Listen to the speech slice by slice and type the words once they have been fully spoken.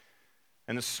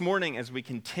And this morning, as we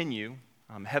continue,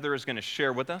 Heather is going to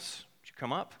share with us. Would you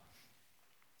come up?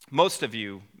 Most of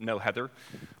you know Heather.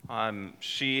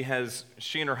 She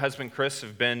and her husband Chris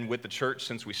have been with the church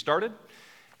since we started.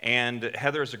 And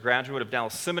Heather is a graduate of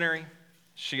Dallas Seminary.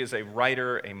 She is a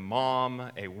writer, a mom,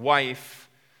 a wife.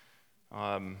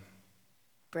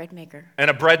 Bread maker. And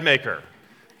a bread maker.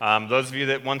 Those of you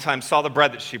that one time saw the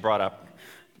bread that she brought up,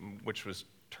 which was,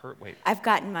 wait. I've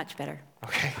gotten much better.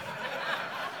 Okay.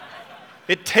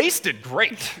 It tasted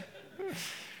great.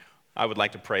 I would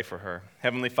like to pray for her.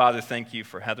 Heavenly Father, thank you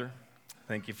for Heather.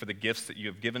 Thank you for the gifts that you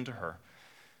have given to her.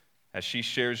 As she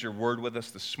shares your word with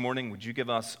us this morning, would you give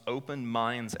us open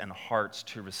minds and hearts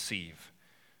to receive,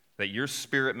 that your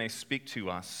Spirit may speak to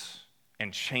us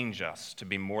and change us to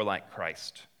be more like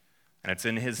Christ. And it's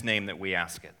in his name that we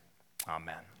ask it.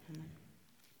 Amen.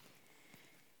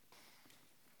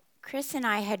 Chris and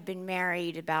I had been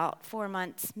married about 4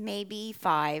 months, maybe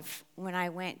 5, when I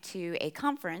went to a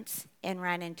conference and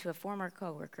ran into a former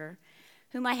coworker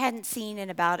whom I hadn't seen in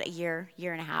about a year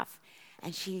and a half.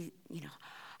 And she,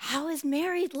 how is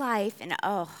married life? And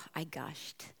I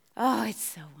gushed. Oh, it's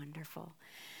so wonderful.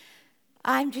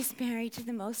 I'm just married to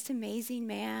the most amazing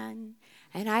man.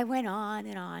 And I went on,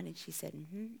 and she said,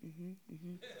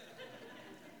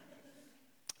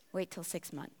 Wait till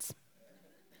 6 months.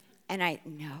 And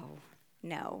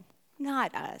no,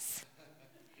 not us.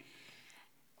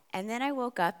 And then I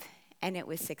woke up, and it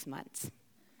was 6 months.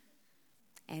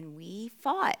 And we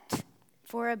fought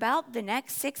for about the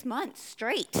next 6 months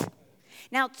straight.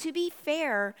 Now, to be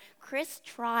fair, Chris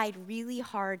tried really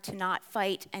hard to not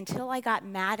fight until I got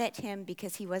mad at him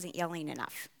because he wasn't yelling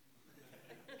enough.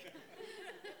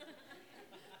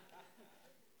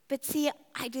 But see,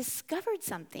 I discovered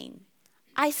something.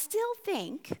 I still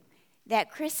think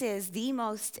that Chris is the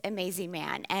most amazing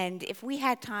man. And if we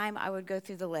had time, I would go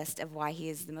through the list of why he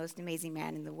is the most amazing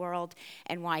man in the world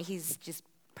and why he's just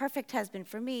perfect husband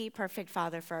for me, perfect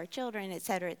father for our children, et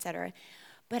cetera, et cetera.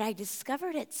 But I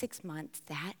discovered at 6 months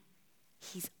that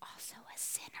he's also a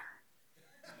sinner.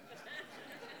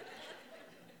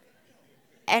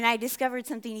 And I discovered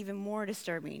something even more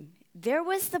disturbing. There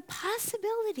was the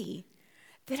possibility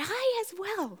that I as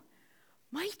well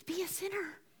might be a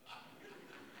sinner.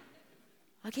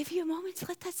 I'll give you a moment to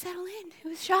let that settle in. It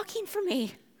was shocking for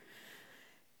me.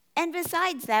 And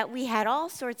besides that, we had all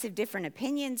sorts of different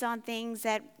opinions on things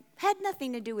that had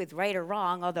nothing to do with right or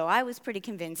wrong, although I was pretty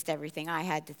convinced everything I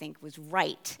had to think was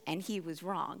right and he was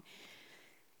wrong.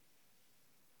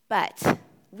 But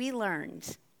we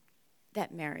learned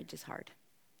that marriage is hard.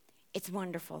 It's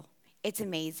wonderful. It's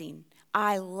amazing.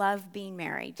 I love being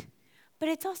married. But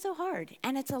it's also hard,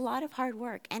 and it's a lot of hard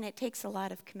work, and it takes a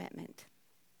lot of commitment.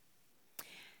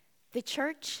 The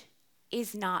church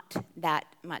is not that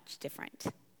much different.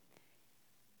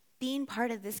 Being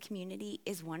part of this community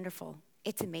is wonderful.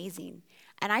 It's amazing.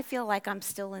 And I feel like I'm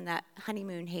still in that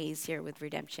honeymoon haze here with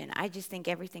Redemption. I just think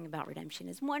everything about Redemption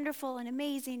is wonderful and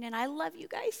amazing, and I love you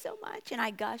guys so much. And I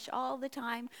gush all the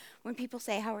time when people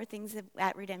say, how are things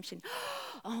at Redemption?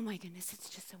 Oh my goodness, it's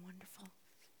just so wonderful.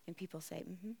 And people say,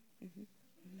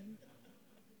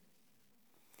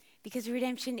 Because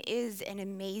Redemption is an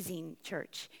amazing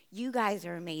church. You guys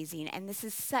are amazing, and this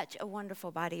is such a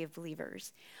wonderful body of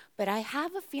believers. But I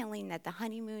have a feeling that the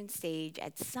honeymoon stage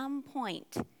at some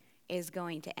point is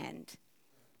going to end.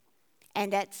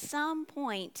 And at some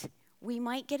point, we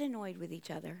might get annoyed with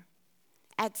each other.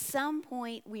 At some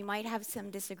point, we might have some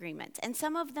disagreements. And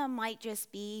some of them might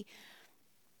just be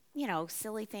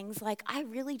silly things like, I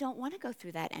really don't want to go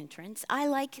through that entrance. I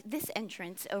like this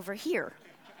entrance over here.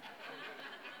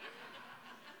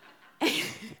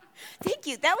 Thank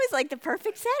you. That was like the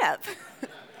perfect setup.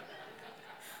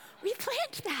 We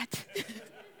planned that.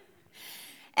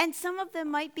 And some of them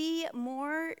might be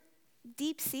more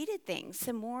deep-seated things,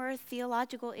 some more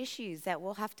theological issues that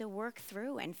we'll have to work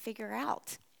through and figure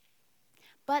out.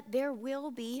 But there will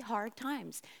be hard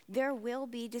times. There will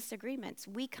be disagreements.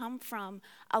 We come from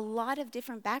a lot of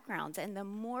different backgrounds, and the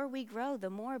more we grow,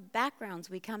 the more backgrounds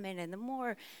we come in, and the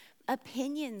more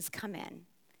opinions come in.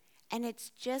 And it's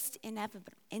just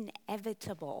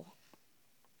inevitable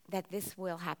that this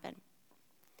will happen.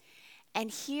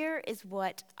 And here is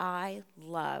what I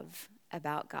love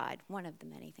about God, one of the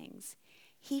many things.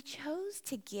 He chose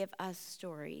to give us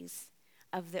stories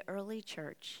of the early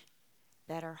church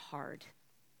that are hard,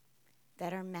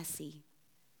 that are messy,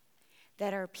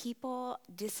 that are people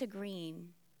disagreeing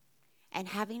and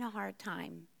having a hard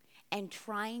time and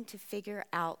trying to figure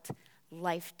out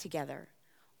life together.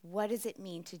 What does it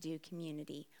mean to do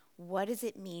community? What does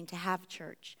it mean to have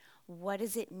church? What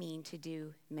does it mean to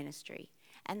do ministry?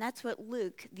 And that's what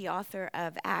Luke, the author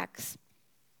of Acts,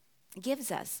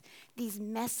 gives us these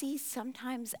messy,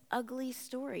 sometimes ugly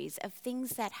stories of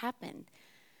things that happened,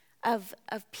 of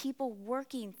people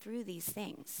working through these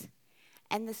things.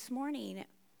 And this morning,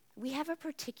 we have a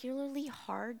particularly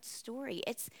hard story.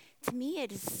 To me,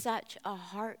 it is such a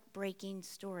heartbreaking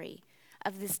story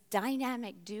of this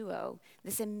dynamic duo,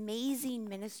 this amazing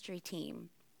ministry team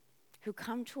who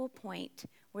come to a point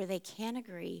where they can't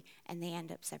agree and they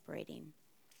end up separating.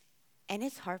 And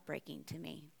it's heartbreaking to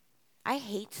me. I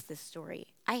hate this story.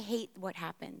 I hate what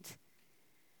happened.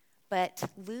 But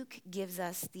Luke gives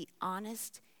us the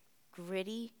honest,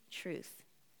 gritty truth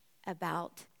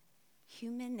about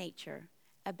human nature,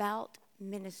 about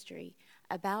ministry,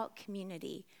 about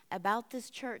community, about this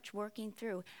church working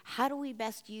through how do we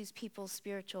best use people's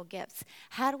spiritual gifts?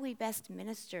 How do we best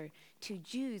minister to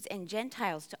Jews and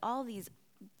Gentiles, to all these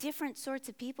different sorts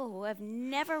of people who have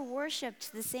never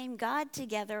worshiped the same God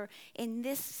together in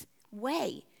this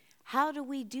way? How do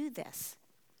we do this?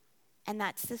 And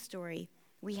that's the story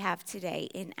we have today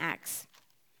in Acts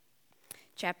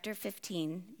chapter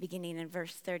 15, beginning in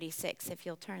verse 36, if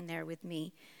you'll turn there with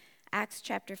me. Acts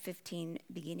chapter 15,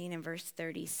 beginning in verse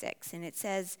 36. And it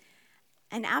says,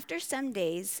 "And after some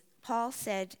days, Paul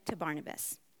said to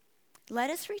Barnabas, 'Let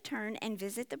us return and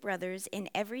visit the brothers in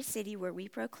every city where we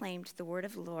proclaimed the word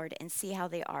of the Lord and see how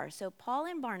they are.'" So Paul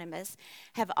and Barnabas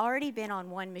have already been on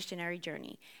one missionary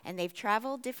journey, and they've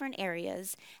traveled different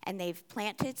areas, and they've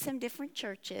planted some different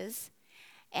churches,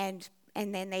 and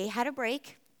then they had a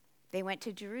break. They went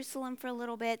to Jerusalem for a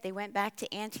little bit. They went back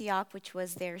to Antioch, which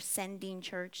was their sending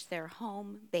church, their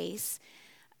home base.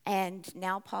 And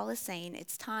now Paul is saying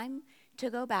it's time to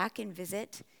go back and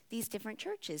visit these different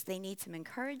churches. They need some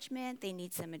encouragement. They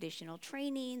need some additional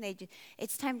training.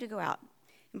 It's time to go out.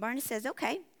 And Barnabas says,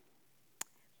 okay.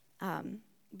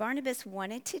 Barnabas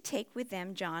wanted to take with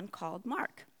them John called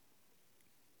Mark.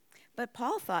 But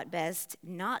Paul thought best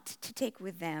not to take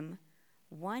with them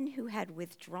one who had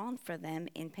withdrawn from them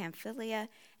in Pamphylia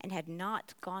and had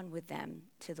not gone with them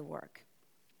to the work.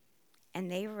 And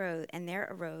there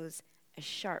arose a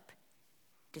sharp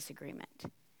disagreement.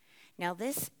 Now,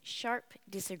 this sharp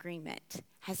disagreement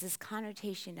has this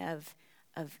connotation of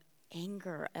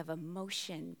anger, of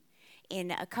emotion.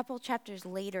 In a couple chapters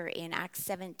later, in Acts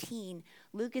 17,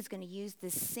 Luke is going to use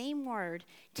the same word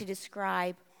to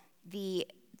describe the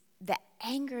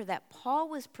anger that Paul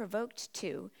was provoked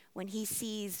to when he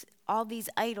sees all these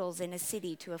idols in a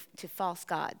city to false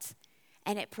gods.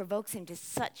 And it provokes him to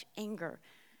such anger.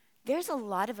 There's a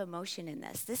lot of emotion in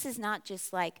this. This is not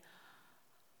just like,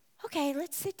 okay,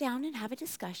 let's sit down and have a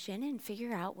discussion and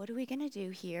figure out what are we going to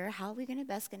do here? How are we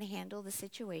best going to handle the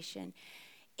situation?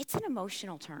 It's an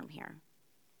emotional term here.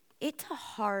 It's a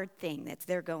hard thing that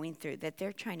they're going through, that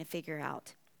they're trying to figure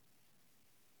out.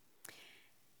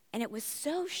 And it was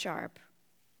so sharp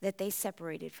that they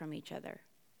separated from each other.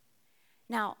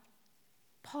 Now,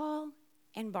 Paul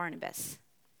and Barnabas,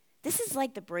 this is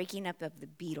like the breaking up of the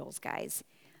Beatles, guys.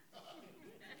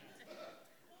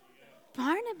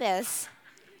 Barnabas,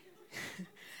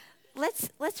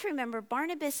 let's remember,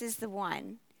 Barnabas is the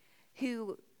one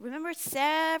who, remember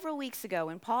several weeks ago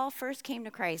when Paul first came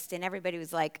to Christ and everybody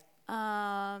was like,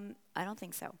 I don't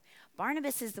think so.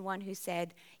 Barnabas is the one who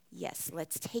said, yes,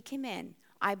 let's take him in.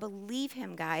 I believe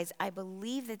him, guys. I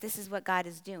believe that this is what God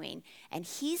is doing. And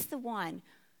he's the one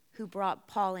who brought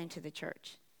Paul into the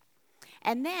church.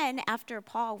 And then after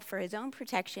Paul, for his own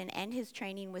protection and his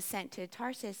training, was sent to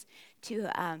Tarsus to,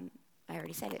 I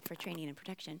already said it, for training and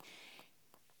protection,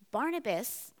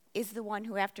 Barnabas is the one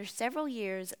who, after several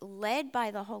years, led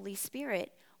by the Holy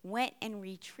Spirit, went and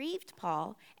retrieved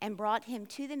Paul and brought him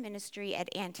to the ministry at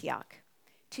Antioch,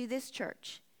 to this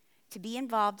church, to be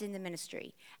involved in the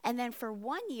ministry. And then for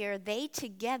 1 year, they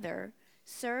together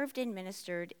served and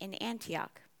ministered in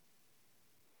Antioch.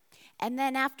 And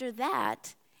then after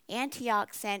that,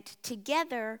 Antioch sent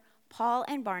together Paul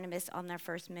and Barnabas on their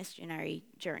first missionary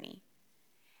journey.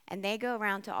 And they go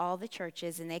around to all the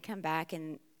churches and they come back,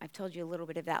 and I've told you a little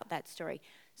bit about that story.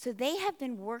 So they have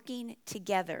been working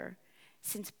together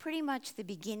since pretty much the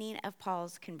beginning of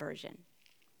Paul's conversion.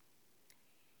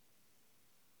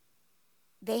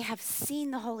 They have seen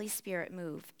the Holy Spirit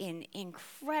move in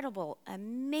incredible,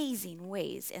 amazing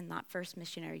ways in that first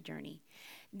missionary journey.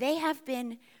 They have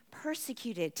been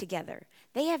persecuted together.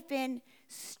 They have been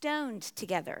stoned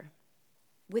together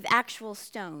with actual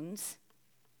stones,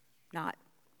 not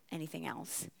anything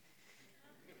else.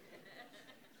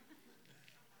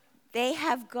 They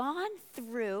have gone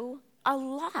through a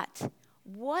lot.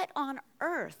 What on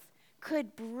earth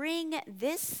could bring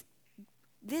this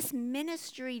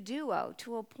ministry duo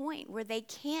to a point where they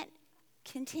can't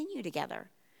continue together,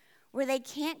 where they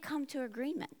can't come to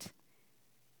agreement?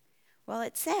 Well,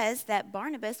 it says that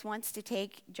Barnabas wants to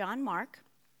take John Mark,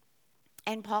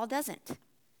 and Paul doesn't.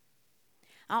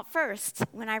 Now, first,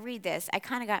 when I read this, I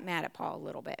kind of got mad at Paul a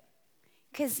little bit.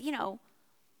 Because,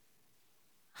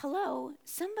 hello,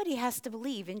 somebody has to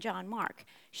believe in John Mark.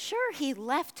 Sure, he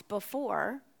left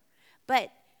before,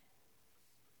 but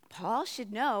Paul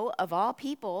should know, of all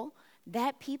people,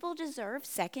 that people deserve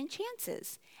second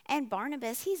chances. And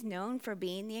Barnabas, he's known for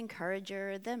being the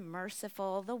encourager, the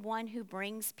merciful, the one who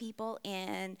brings people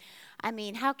in. I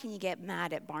mean, how can you get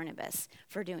mad at Barnabas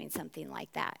for doing something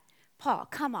like that? Paul,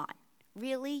 come on.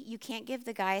 Really? You can't give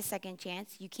the guy a second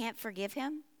chance? You can't forgive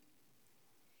him?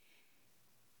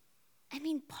 I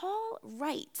mean, Paul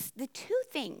writes the two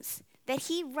things that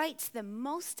he writes the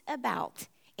most about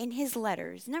in his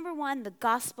letters. Number one, the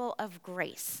gospel of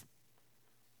grace.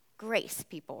 Grace,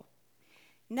 people.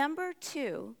 Number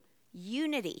two,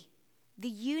 unity. The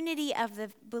unity of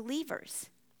the believers.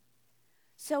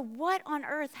 So what on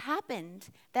earth happened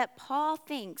that Paul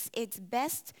thinks it's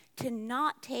best to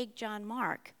not take John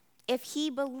Mark if he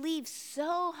believes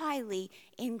so highly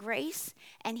in grace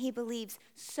and he believes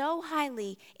so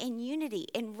highly in unity,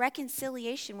 in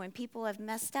reconciliation when people have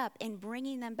messed up, in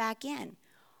bringing them back in?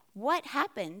 What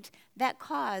happened that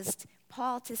caused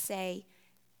Paul to say,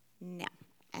 no,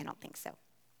 I don't think so?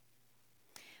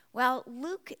 Well,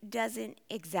 Luke doesn't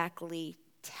exactly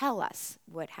tell us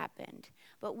what happened,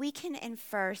 but we can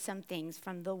infer some things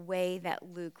from the way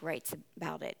that Luke writes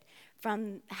about it,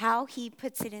 from how he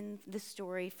puts it in the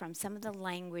story, from some of the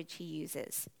language he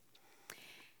uses.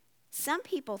 Some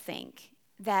people think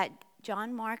that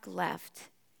John Mark left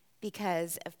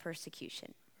because of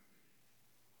persecution.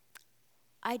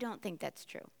 I don't think that's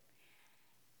true.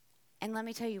 And let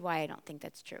me tell you why I don't think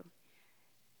that's true.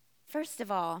 First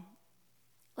of all,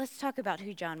 let's talk about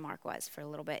who John Mark was for a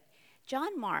little bit.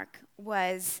 John Mark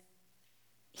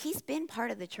he's been part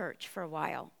of the church for a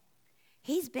while.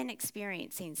 He's been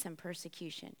experiencing some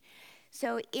persecution.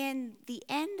 So in the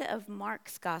end of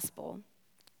Mark's gospel,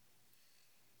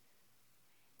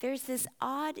 there's this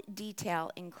odd detail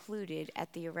included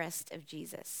at the arrest of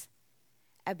Jesus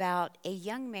about a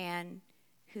young man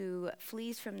who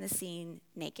flees from the scene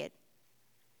naked.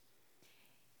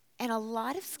 And a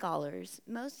lot of scholars,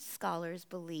 most scholars,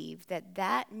 believe that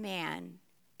that man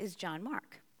is John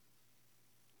Mark.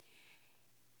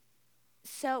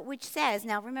 So, which says,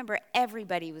 now remember,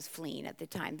 everybody was fleeing at the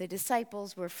time. The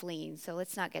disciples were fleeing, so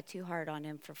let's not get too hard on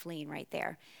him for fleeing right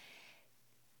there.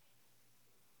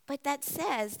 But that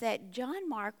says that John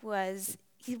Mark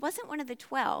he wasn't one of the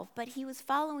 12, but he was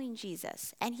following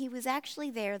Jesus, and he was actually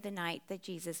there the night that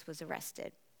Jesus was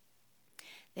arrested.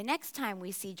 The next time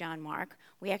we see John Mark,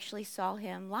 we actually saw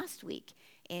him last week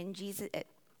in Jesus.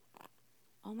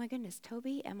 Oh my goodness,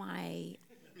 Toby,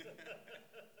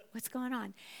 what's going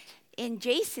on? In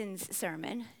Jason's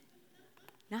sermon,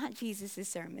 not Jesus'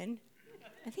 sermon.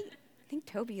 I think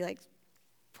Toby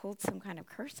pulled some kind of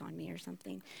curse on me or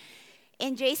something.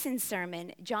 In Jason's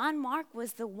sermon, John Mark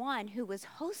was the one who was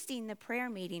hosting the prayer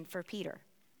meeting for Peter.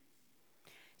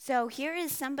 So here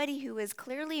is somebody who is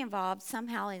clearly involved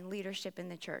somehow in leadership in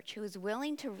the church, who is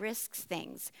willing to risk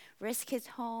things, risk his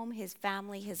home, his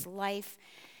family, his life,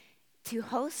 to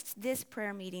host this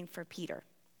prayer meeting for Peter.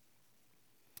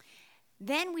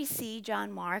 Then we see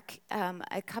John Mark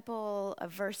a couple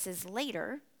of verses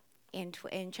later in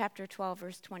chapter 12,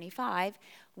 verse 25,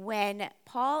 when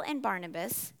Paul and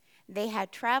Barnabas, they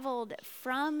had traveled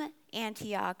from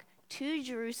Antioch to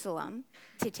Jerusalem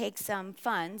to take some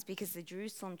funds because the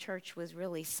Jerusalem church was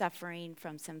really suffering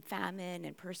from some famine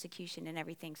and persecution and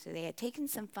everything. So they had taken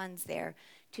some funds there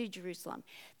to Jerusalem.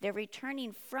 They're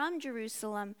returning from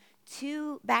Jerusalem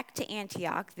back to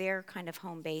Antioch, their kind of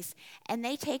home base, and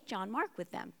they take John Mark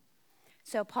with them.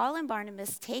 So Paul and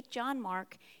Barnabas take John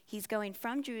Mark. He's going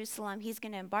from Jerusalem. He's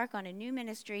going to embark on a new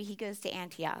ministry. He goes to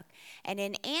Antioch. And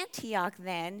in Antioch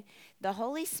then, the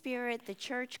Holy Spirit, the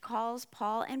church, calls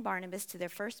Paul and Barnabas to their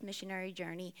first missionary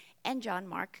journey, and John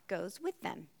Mark goes with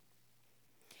them.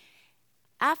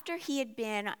 After he had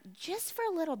been just for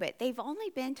a little bit, they've only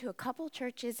been to a couple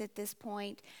churches at this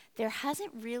point. There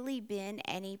hasn't really been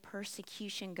any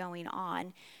persecution going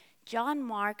on. John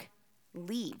Mark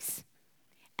leaves.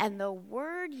 And the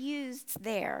word used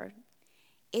there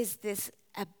is this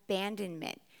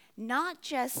abandonment. Not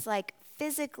just like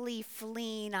physically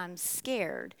fleeing, I'm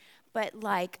scared, but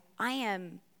like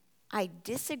I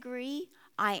disagree,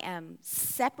 I am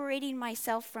separating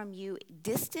myself from you,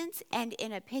 distance and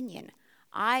in opinion.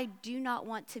 I do not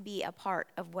want to be a part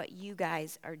of what you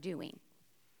guys are doing.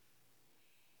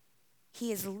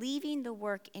 He is leaving the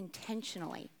work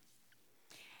intentionally.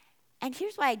 And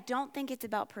here's why I don't think it's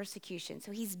about persecution.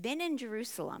 So he's been in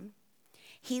Jerusalem,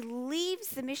 He leaves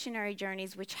the missionary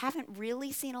journeys, which haven't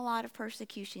really seen a lot of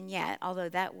persecution yet, although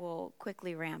that will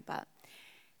quickly ramp up.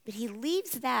 But he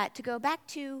leaves that to go back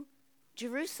to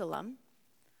Jerusalem,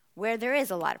 where there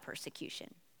is a lot of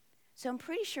persecution. So I'm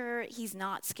pretty sure he's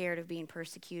not scared of being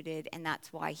persecuted, and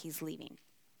that's why he's leaving.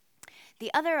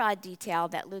 The other odd detail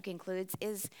that Luke includes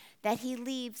is that he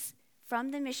leaves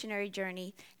from the missionary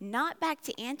journey, not back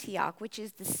to Antioch, which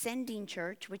is the sending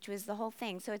church, which was the whole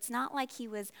thing. So it's not like he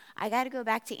was, I got to go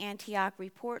back to Antioch,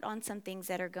 report on some things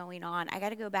that are going on. I got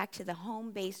to go back to the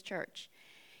home-based church.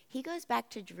 He goes back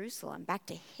to Jerusalem, back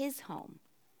to his home,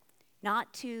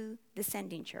 not to the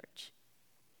sending church.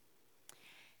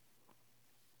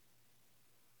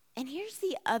 And here's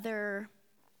the other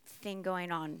thing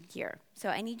going on here. So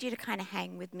I need you to kind of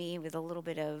hang with me with a little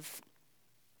bit of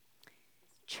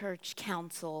church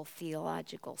council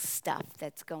theological stuff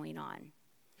that's going on.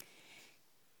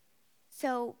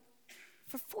 So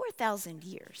for 4,000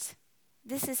 years,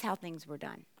 this is how things were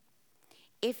done.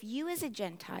 If you as a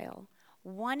Gentile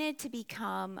wanted to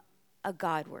become a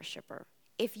God worshiper,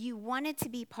 if you wanted to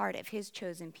be part of his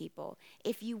chosen people,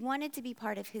 if you wanted to be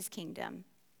part of his kingdom,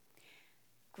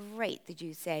 great, the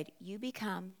Jews said, you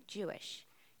become Jewish.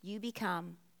 You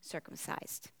become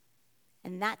circumcised.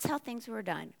 And that's how things were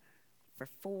done for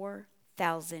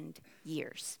 4,000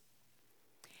 years.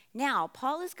 Now,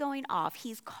 Paul is going off.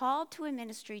 He's called to a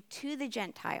ministry to the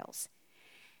Gentiles.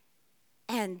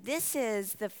 And this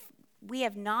is we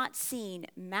have not seen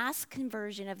mass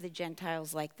conversion of the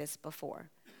Gentiles like this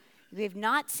before. We have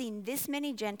not seen this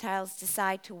many Gentiles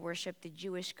decide to worship the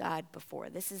Jewish God before.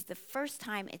 This is the first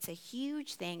time. It's a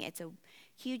huge thing. It's a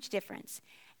huge difference.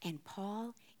 And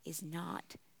Paul is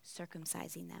not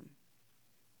circumcising them.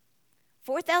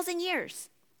 4,000 years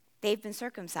they've been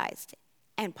circumcised,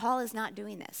 and Paul is not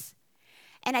doing this.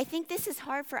 And I think this is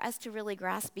hard for us to really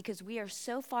grasp because we are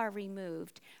so far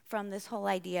removed from this whole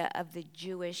idea of the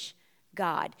Jewish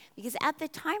God. Because at the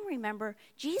time, remember,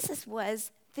 Jesus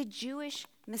was the Jewish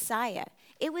Messiah.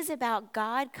 It was about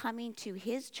God coming to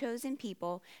his chosen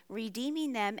people,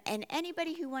 redeeming them, and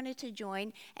anybody who wanted to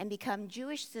join and become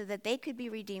Jewish so that they could be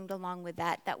redeemed along with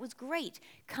that. That was great.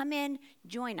 Come in,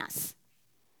 join us.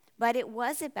 But it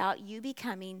was about you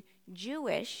becoming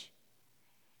Jewish,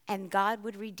 and God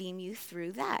would redeem you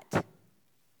through that.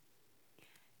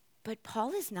 But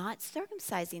Paul is not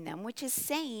circumcising them, which is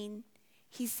saying,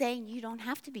 he's saying you don't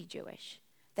have to be Jewish,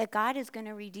 that God is going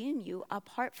to redeem you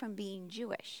apart from being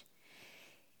Jewish.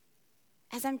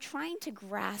 As I'm trying to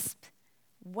grasp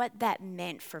what that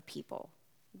meant for people,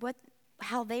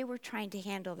 how they were trying to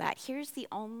handle that, here's the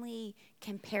only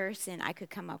comparison I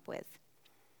could come up with.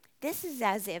 This is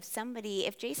as if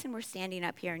Jason were standing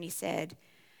up here and he said,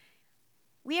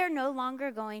 we are no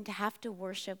longer going to have to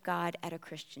worship God at a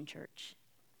Christian church.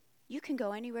 You can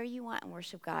go anywhere you want and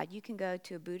worship God. You can go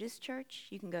to a Buddhist church.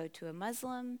 You can go to a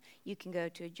Muslim. You can go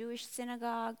to a Jewish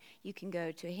synagogue. You can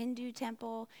go to a Hindu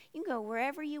temple. You can go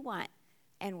wherever you want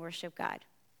and worship God.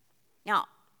 Now,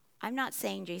 I'm not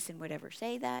saying Jason would ever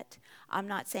say that. I'm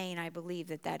not saying I believe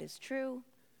that that is true.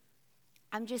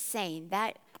 I'm just saying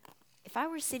that if I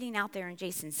were sitting out there and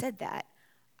Jason said that,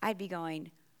 I'd be going,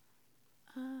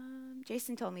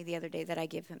 Jason told me the other day that I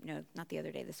give him, no, not the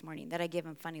other day, this morning, that I give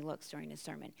him funny looks during his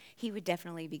sermon. He would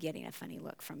definitely be getting a funny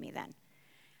look from me then.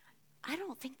 I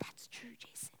don't think that's true,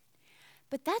 Jason.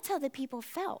 But that's how the people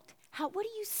felt. What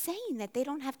are you saying, that they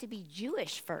don't have to be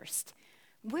Jewish first?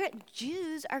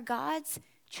 Jews are God's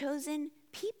chosen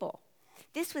people.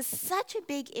 This was such a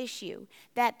big issue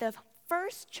that the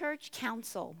first church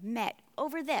council met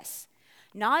over this.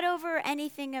 Not over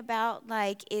anything about,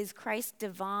 like, is Christ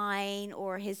divine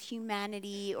or his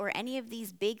humanity or any of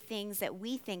these big things that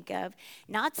we think of.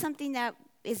 Not something that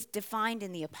is defined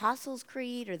in the Apostles'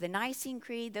 Creed or the Nicene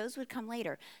Creed. Those would come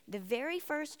later. The very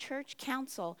first church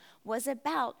council was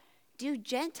about, do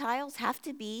Gentiles have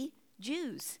to be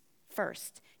Jews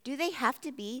first? Do they have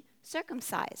to be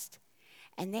circumcised?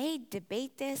 And they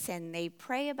debate this and they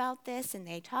pray about this and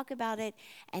they talk about it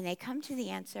and they come to the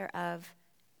answer of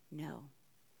no.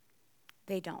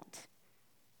 They don't.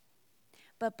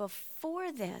 But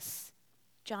before this,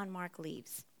 John Mark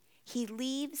leaves. He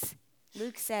leaves,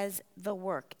 Luke says, the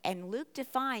work. And Luke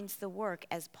defines the work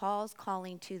as Paul's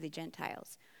calling to the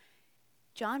Gentiles.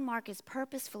 John Mark is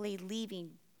purposefully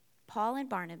leaving Paul and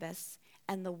Barnabas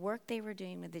and the work they were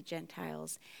doing with the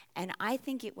Gentiles. And I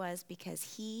think it was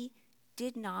because he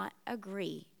did not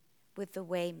agree with the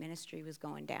way ministry was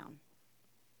going down.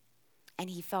 And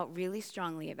he felt really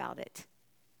strongly about it.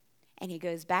 And he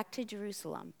goes back to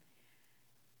Jerusalem.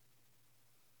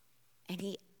 And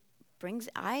he brings,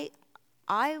 I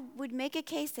I would make a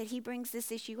case that he brings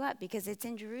this issue up because it's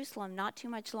in Jerusalem not too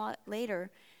much later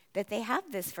that they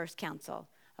have this first council.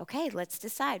 Okay, let's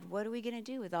decide, what are we going to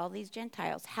do with all these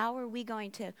Gentiles? How are we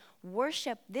going to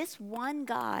worship this one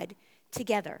God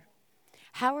together?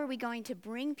 How are we going to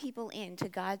bring people into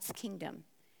God's kingdom?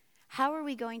 How are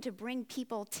we going to bring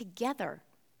people together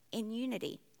in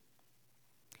unity?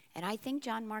 And I think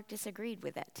John Mark disagreed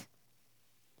with it.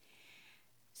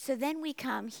 So then we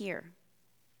come here.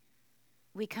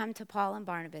 We come to Paul and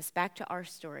Barnabas, back to our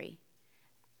story.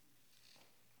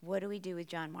 What do we do with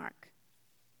John Mark?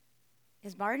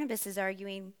 Because Barnabas is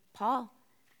arguing, Paul,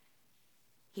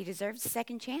 he deserves a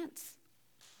second chance.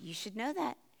 You should know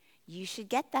that. You should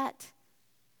get that.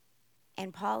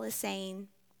 And Paul is saying,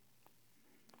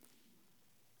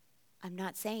 I'm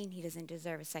not saying he doesn't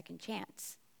deserve a second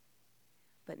chance,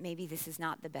 but maybe this is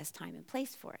not the best time and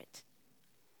place for it.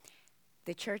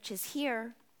 The church is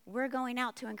here. We're going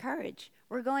out to encourage.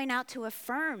 We're going out to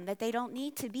affirm that they don't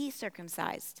need to be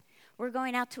circumcised. We're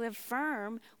going out to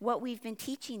affirm what we've been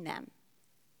teaching them.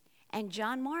 And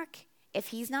John Mark, if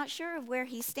he's not sure of where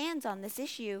he stands on this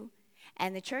issue,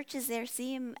 and the church is there,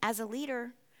 see him as a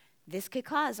leader, this could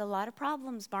cause a lot of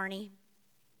problems, Barney.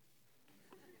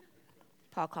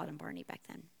 Paul called him Barney back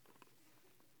then.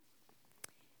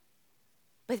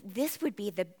 But this would be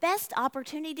the best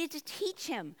opportunity to teach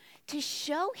him, to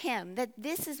show him that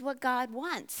this is what God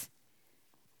wants.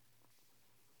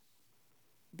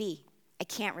 B, I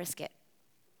can't risk it.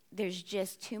 There's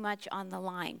just too much on the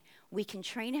line. We can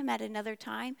train him at another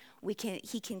time.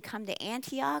 He can come to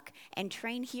Antioch and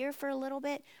train here for a little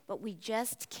bit, but we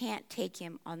just can't take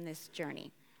him on this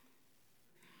journey.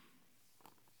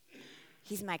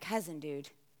 He's my cousin, dude.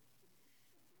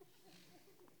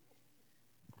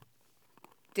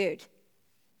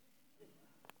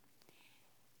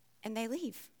 And they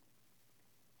leave.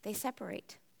 They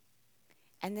separate.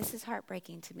 And this is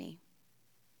heartbreaking to me.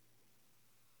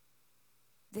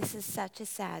 This is such a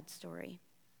sad story.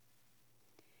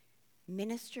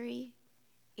 Ministry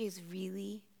is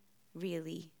really,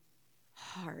 really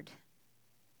hard.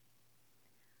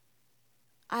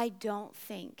 I don't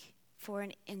think for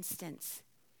an instance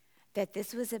that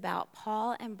this was about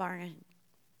Paul and Barnabas.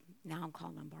 Now I'm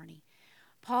calling him Barney.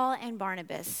 Paul and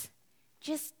Barnabas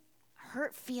just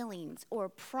hurt feelings or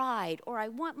pride or I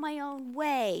want my own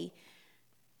way.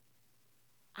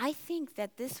 I think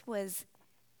that this was,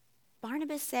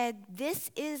 Barnabas said,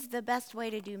 this is the best way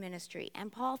to do ministry.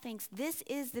 And Paul thinks this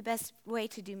is the best way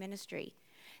to do ministry.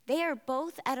 They are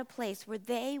both at a place where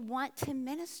they want to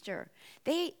minister.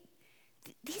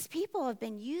 These people have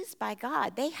been used by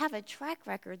God. They have a track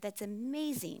record that's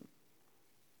amazing.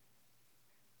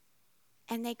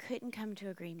 And they couldn't come to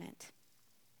agreement.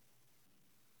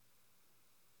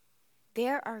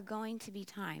 There are going to be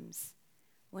times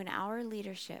when our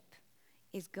leadership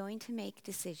is going to make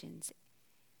decisions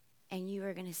and you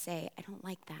are going to say, I don't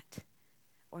like that.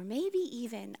 Or maybe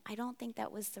even, I don't think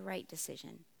that was the right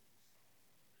decision.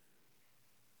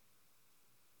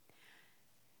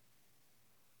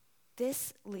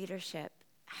 This leadership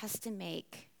has to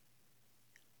make,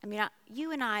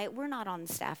 you and I, we're not on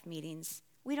staff meetings.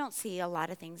 We don't see a lot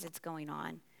of things that's going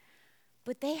on.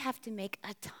 But they have to make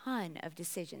a ton of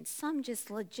decisions. Some just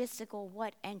logistical,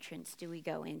 what entrance do we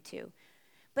go into?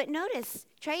 But notice,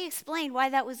 Trey explained why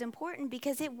that was important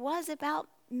because it was about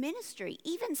ministry.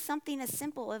 Even something as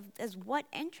simple as what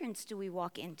entrance do we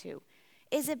walk into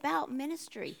is about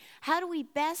ministry. How do we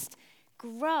best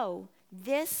grow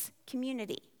this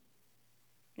community?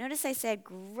 Notice I said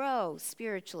grow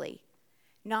spiritually.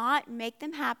 Not make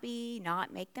them happy,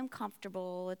 not make them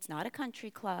comfortable. It's not a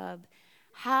country club.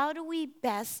 How do we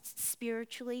best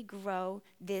spiritually grow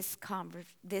this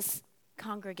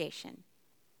congregation?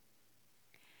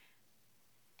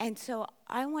 And so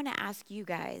I want to ask you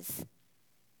guys,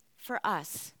 for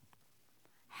us,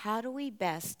 how do we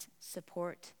best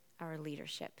support our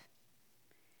leadership?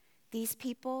 These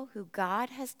people who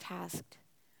God has tasked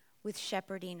with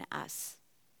shepherding us.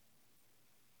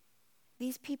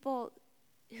 These people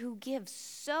who give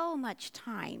so much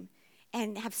time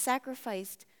and have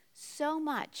sacrificed so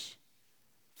much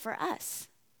for us.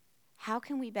 How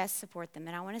can we best support them?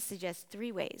 And I want to suggest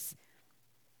 3 ways.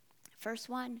 First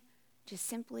one, just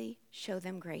simply show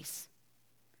them grace.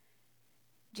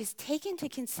 Just take into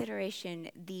consideration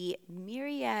the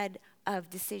myriad of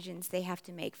decisions they have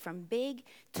to make, from big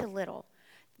to little.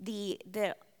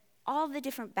 All the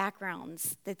different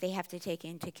backgrounds that they have to take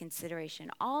into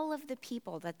consideration, all of the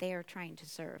people that they are trying to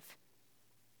serve.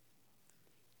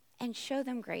 And show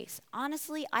them grace.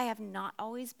 Honestly, I have not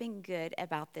always been good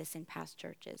about this in past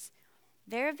churches.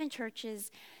 There have been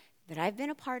churches that I've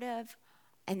been a part of,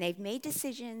 And they've made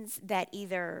decisions that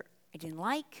either I didn't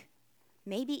like,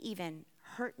 maybe even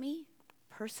hurt me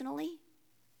personally.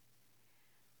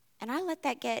 And I let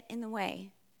that get in the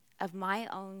way of my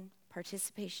own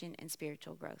participation in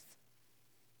spiritual growth.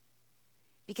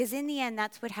 Because in the end,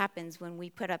 that's what happens when we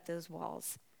put up those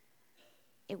walls.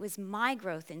 It was my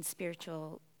growth in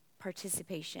spiritual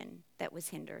participation that was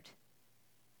hindered.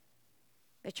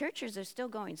 The churches are still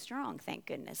going strong, thank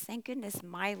goodness. Thank goodness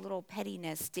my little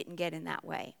pettiness didn't get in that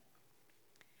way.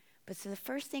 But so the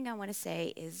first thing I want to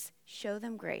say is show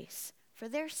them grace for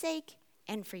their sake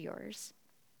and for yours.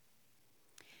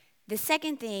 The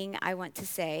second thing I want to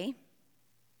say,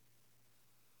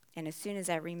 and as soon as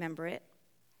I remember it,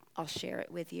 I'll share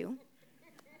it with you.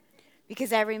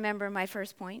 Because I remember my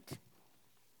first point,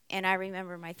 and I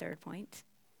remember my third point,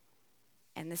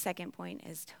 and the second point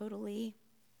is totally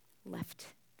left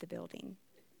the building.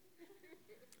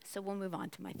 So we'll move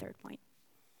on to my third point.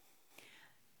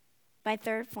 My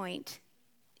third point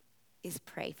is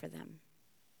pray for them.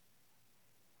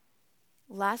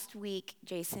 Last week,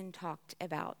 Jason talked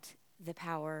about the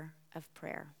power of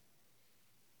prayer.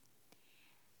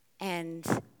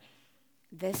 And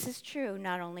this is true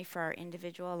not only for our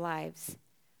individual lives,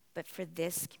 but for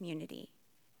this community,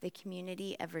 the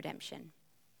community of redemption.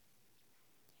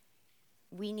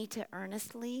 We need to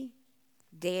earnestly,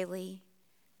 daily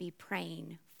be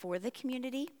praying for the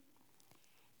community,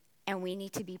 and we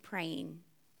need to be praying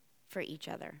for each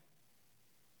other.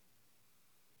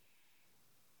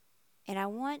 And I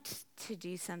want to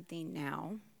do something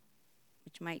now,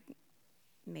 which might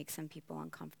make some people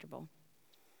uncomfortable.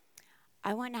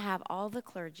 I want to have all the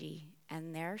clergy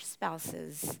and their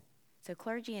spouses, so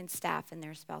clergy and staff and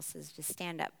their spouses, just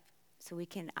stand up so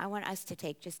I want us to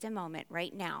take just a moment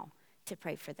right now to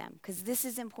pray for them, because this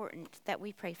is important that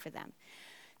we pray for them.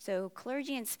 So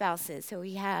clergy and spouses, so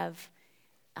we have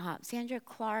Sandra,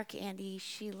 Clark, Andy,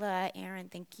 Sheila, Aaron,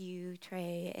 thank you,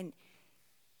 Trey, and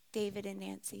David and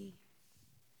Nancy,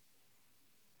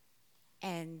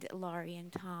 and Laurie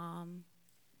and Tom.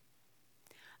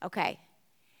 Okay.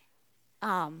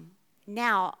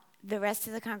 Now, the rest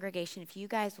of the congregation, if you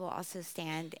guys will also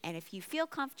stand, and if you feel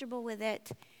comfortable with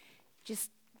it, just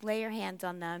lay your hands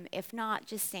on them. If not,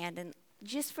 just stand. And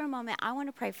just for a moment, I want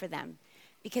to pray for them,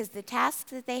 because the task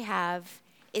that they have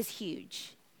is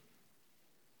huge.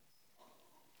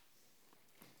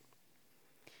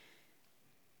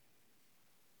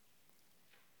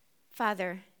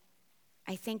 Father,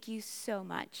 I thank you so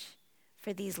much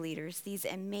for these leaders, these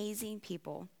amazing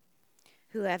people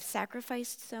who have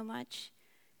sacrificed so much,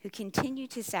 who continue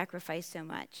to sacrifice so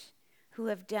much, who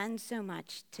have done so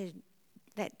much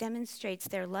that demonstrates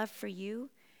their love for you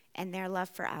and their love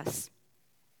for us.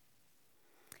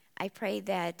 I pray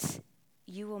that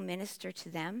you will minister to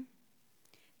them,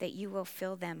 that you will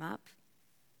fill them up,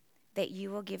 that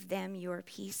you will give them your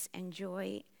peace and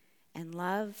joy and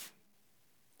love.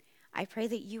 I pray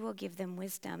that you will give them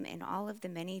wisdom in all of the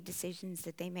many decisions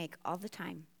that they make all the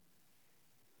time.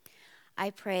 I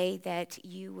pray that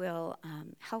you will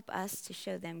help us to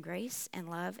show them grace and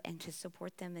love and to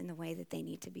support them in the way that they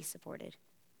need to be supported.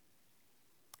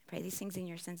 I pray these things in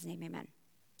your son's name, amen.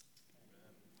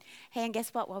 Hey, and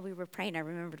guess what? While we were praying, I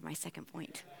remembered my second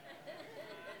point.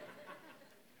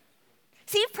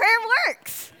 See, prayer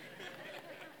works.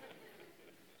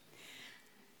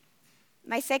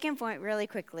 My second point, really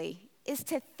quickly, is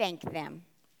to thank them.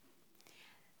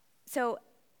 So,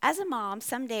 as a mom,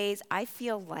 some days I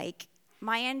feel like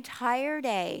my entire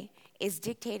day is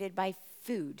dictated by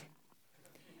food.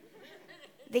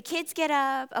 The kids get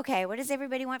up, okay, what does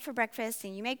everybody want for breakfast?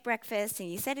 And you make breakfast and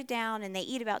you set it down and they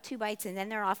eat about 2 bites and then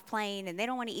they're off playing and they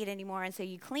don't want to eat anymore. And so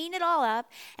you clean it all up,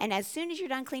 and as soon as you're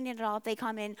done cleaning it all up, they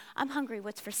come in, I'm hungry,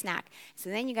 what's for snack? So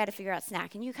then you got to figure out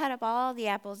snack. And you cut up all the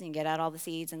apples and you get out all the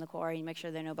seeds and the core and you make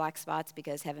sure there are no black spots,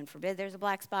 because heaven forbid there's a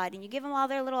black spot. And you give them all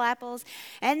their little apples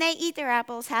and they eat their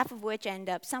apples, half of which end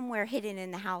up somewhere hidden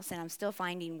in the house, and I'm still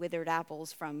finding withered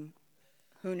apples from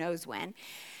who knows when.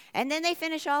 And then they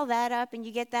finish all that up and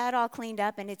you get that all cleaned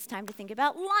up, and it's time to think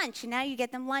about lunch. And now you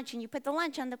get them lunch and you put the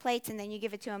lunch on the plates and then you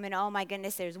give it to them, and oh my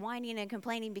goodness, there's whining and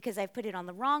complaining because I've put it on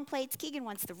the wrong plates. Keegan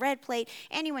wants the red plate,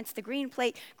 Annie wants the green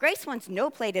plate, Grace wants no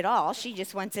plate at all. She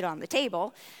just wants it on the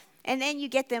table. And then you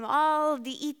get them all to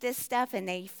eat this stuff, and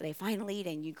they finally eat,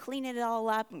 and you clean it all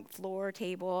up, floor,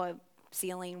 table,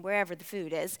 ceiling, wherever the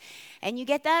food is. And you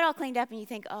get that all cleaned up and you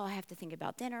think, oh, I have to think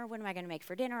about dinner. What am I going to make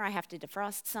for dinner? I have to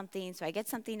defrost something. So I get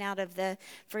something out of the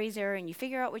freezer and you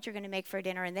figure out what you're going to make for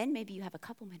dinner, and then maybe you have a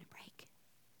couple minute break.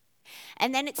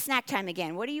 And then it's snack time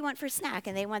again. What do you want for snack?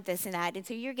 And they want this and that. And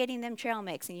so you're getting them trail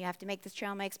mix, and you have to make this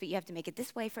trail mix, but you have to make it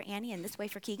this way for Annie and this way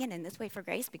for Keegan and this way for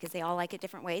Grace because they all like it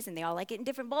different ways and they all like it in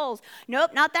different bowls.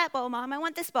 Nope, not that bowl, Mom. I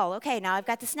want this bowl. Okay, now I've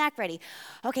got the snack ready.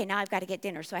 Okay, now I've got to get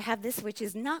dinner. So I have this, which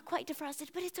is not quite defrosted,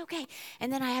 but it's okay.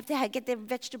 And then I have to get the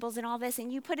vegetables and all this,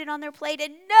 and you put it on their plate,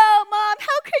 and no, Mom,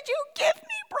 how could you give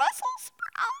me Brussels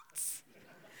sprouts?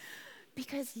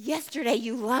 Because yesterday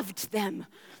you loved them.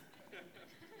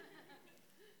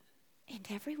 And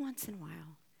every once in a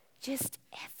while, just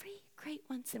every great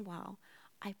once in a while,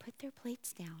 I put their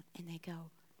plates down and they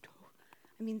go,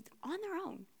 on their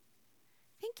own.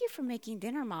 Thank you for making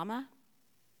dinner, Mama.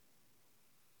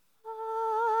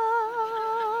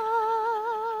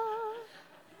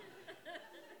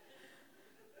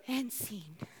 And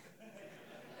scene.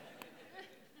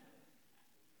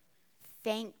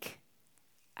 Thank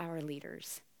our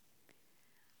leaders.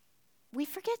 We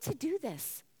forget to do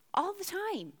this all the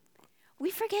time. We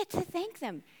forget to thank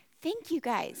them. Thank you,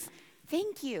 guys.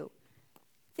 Thank you.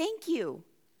 Thank you.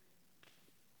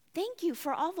 Thank you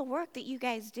for all the work that you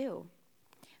guys do.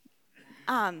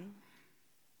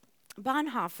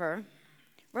 Bonhoeffer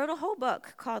wrote a whole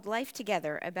book called Life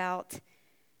Together about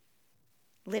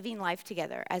living life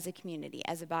together as a community,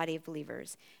 as a body of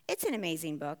believers. It's an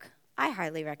amazing book. I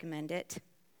highly recommend it.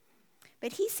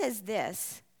 But he says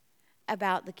this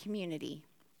about the community.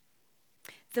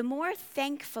 The more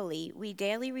thankfully we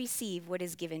daily receive what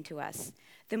is given to us,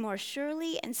 the more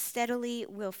surely and steadily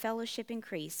will fellowship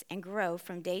increase and grow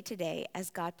from day to day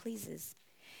as God pleases.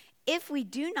 If we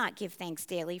do not give thanks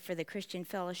daily for the Christian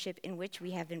fellowship in which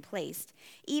we have been placed,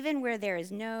 even where there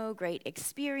is no great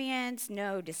experience,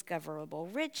 no discoverable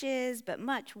riches, but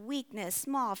much weakness,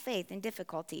 small faith, and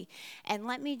difficulty. And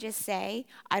let me just say,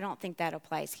 I don't think that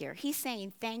applies here. He's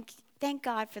saying thank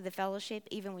God for the fellowship,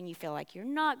 even when you feel like you're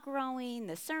not growing,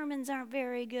 the sermons aren't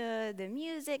very good, the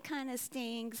music kind of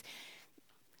stinks.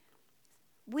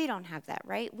 We don't have that,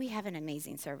 right? We have an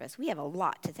amazing service. We have a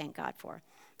lot to thank God for.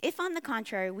 If, on the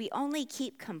contrary, we only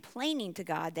keep complaining to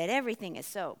God that everything is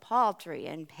so paltry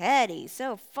and petty,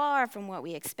 so far from what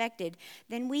we expected,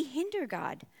 then we hinder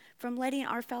God from letting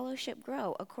our fellowship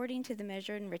grow according to the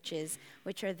measure and riches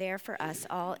which are there for us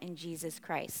all in Jesus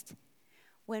Christ.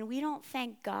 When we don't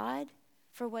thank God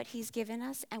for what he's given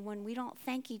us, and when we don't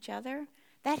thank each other,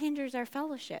 that hinders our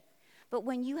fellowship. But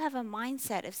when you have a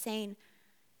mindset of saying,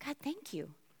 God, thank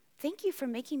you. Thank you for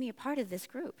making me a part of this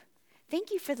group.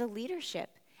 Thank you for the leadership.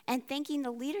 And thanking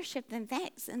the leadership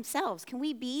themselves. Can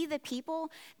we be the people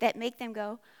that make them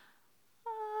go,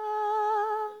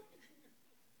 ah?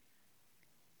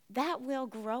 That will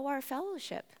grow our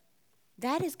fellowship.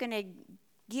 That is going to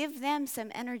give them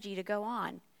some energy to go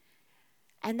on.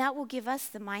 And that will give us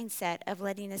the mindset of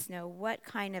letting us know what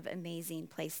kind of amazing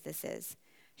place this is.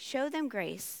 Show them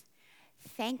grace,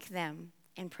 thank them,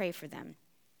 and pray for them.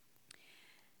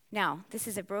 Now, this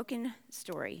is a broken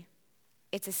story.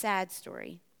 It's a sad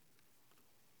story.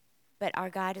 But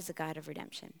our God is a God of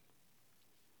redemption.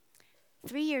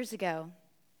 3 years ago,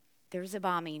 there was a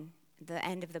bombing at the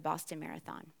end of the Boston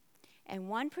Marathon. And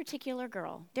one particular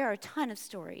girl, there are a ton of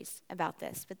stories about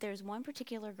this, but there's one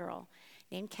particular girl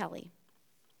named Kelly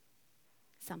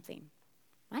something.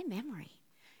 My memory.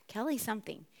 Kelly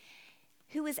something.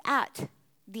 Who was at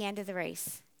the end of the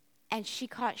race, and she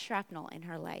caught shrapnel in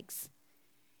her legs.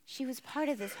 She was part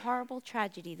of this horrible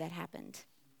tragedy that happened.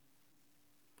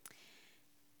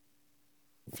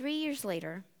 3 years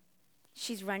later,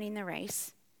 she's running the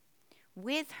race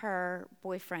with her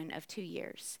boyfriend of 2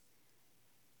 years.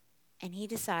 And he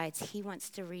decides he wants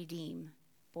to redeem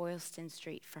Boylston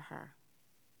Street for her.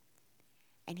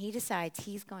 And he decides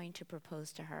he's going to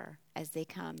propose to her as they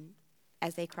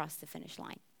cross the finish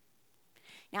line.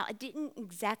 Now, it didn't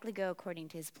exactly go according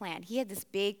to his plan. He had this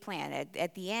big plan.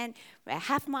 At the end, a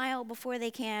half mile before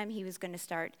they came, he was going to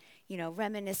start,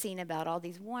 reminiscing about all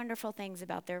these wonderful things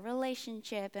about their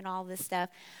relationship and all this stuff.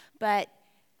 But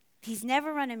he's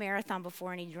never run a marathon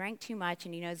before, and he drank too much,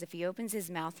 and he knows if he opens his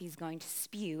mouth, he's going to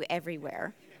spew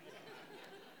everywhere.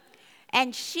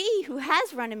 And she, who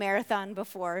has run a marathon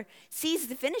before, sees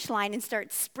the finish line and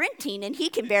starts sprinting, and he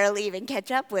can barely even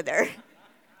catch up with her.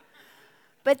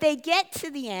 But they get to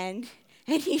the end,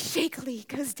 and he shakily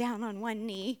goes down on one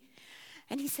knee,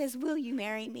 and he says, "Will you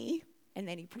marry me?" And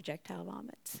then he projectile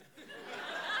vomits.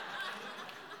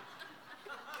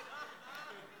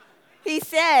 He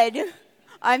said,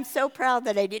 "I'm so proud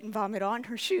that I didn't vomit on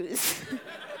her shoes."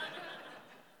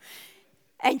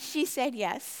 And she said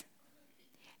yes.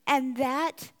 And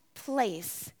that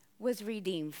place was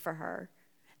redeemed for her.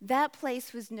 That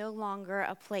place was no longer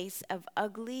a place of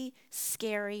ugly,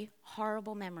 scary,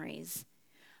 horrible memories,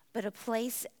 but a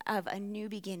place of a new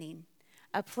beginning,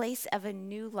 a place of a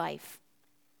new life.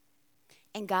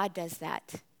 And God does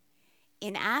that.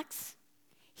 In Acts,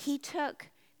 he took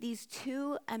these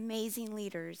two amazing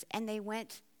leaders and they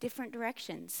went different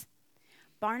directions.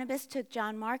 Barnabas took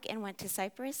John Mark and went to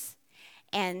Cyprus,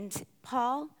 and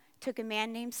Paul took a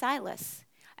man named Silas,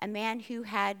 a man who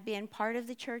had been part of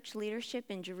the church leadership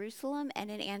in Jerusalem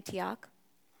and in Antioch,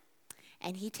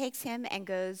 and he takes him and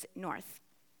goes north.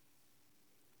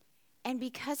 And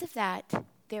because of that,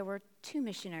 there were 2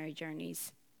 missionary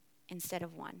journeys instead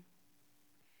of 1.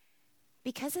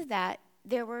 Because of that,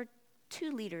 there were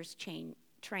 2 leaders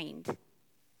trained,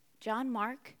 John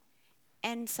Mark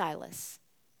and Silas,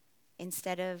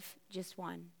 instead of just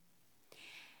 1.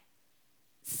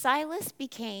 Silas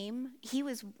he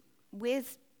was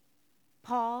with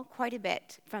Paul quite a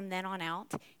bit from then on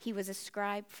out. He was a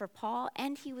scribe for Paul,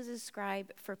 and he was a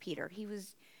scribe for Peter. He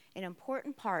was an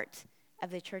important part of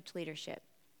the church leadership.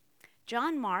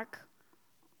 John Mark,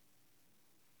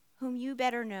 whom you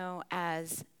better know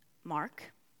as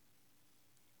Mark,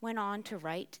 went on to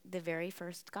write the very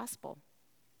first gospel.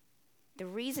 The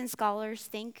reason scholars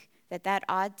think that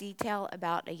odd detail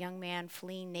about a young man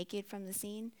fleeing naked from the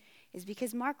scene is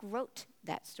because Mark wrote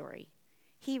that story.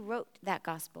 He wrote that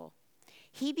gospel.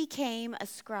 He became a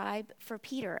scribe for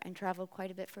Peter and traveled quite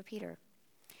a bit for Peter.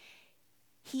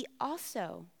 He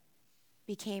also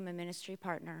became a ministry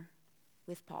partner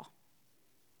with Paul.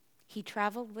 He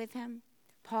traveled with him.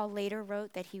 Paul later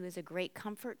wrote that he was a great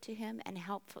comfort to him and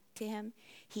help to him.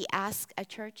 He asked a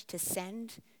church to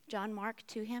send John Mark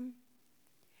to him.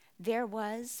 There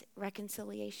was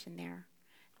reconciliation there.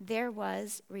 There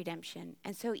was redemption.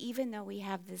 And so even though we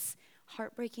have this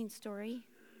heartbreaking story,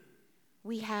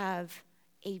 we have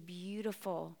a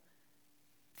beautiful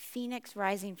phoenix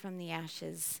rising from the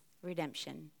ashes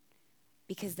redemption,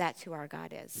 because that's who our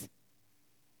God is.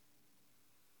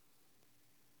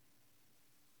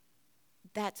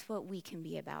 That's what we can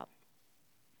be about.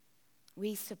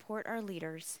 We support our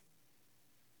leaders.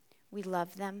 We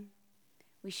love them.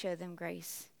 We show them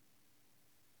grace.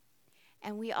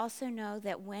 And we also know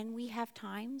that when we have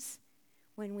times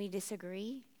when we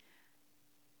disagree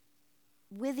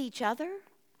with each other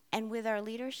and with our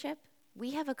leadership,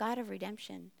 we have a God of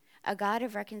redemption, a God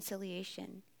of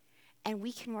reconciliation, and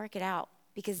we can work it out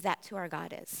because that's who our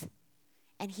God is.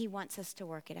 And he wants us to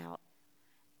work it out.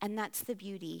 And that's the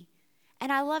beauty.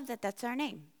 And I love that that's our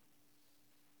name.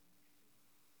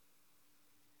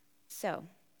 So,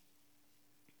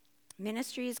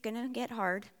 ministry is going to get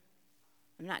hard.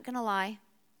 I'm not going to lie.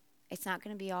 It's not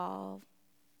going to be all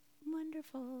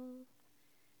wonderful.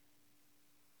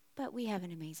 But we have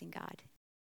an amazing God,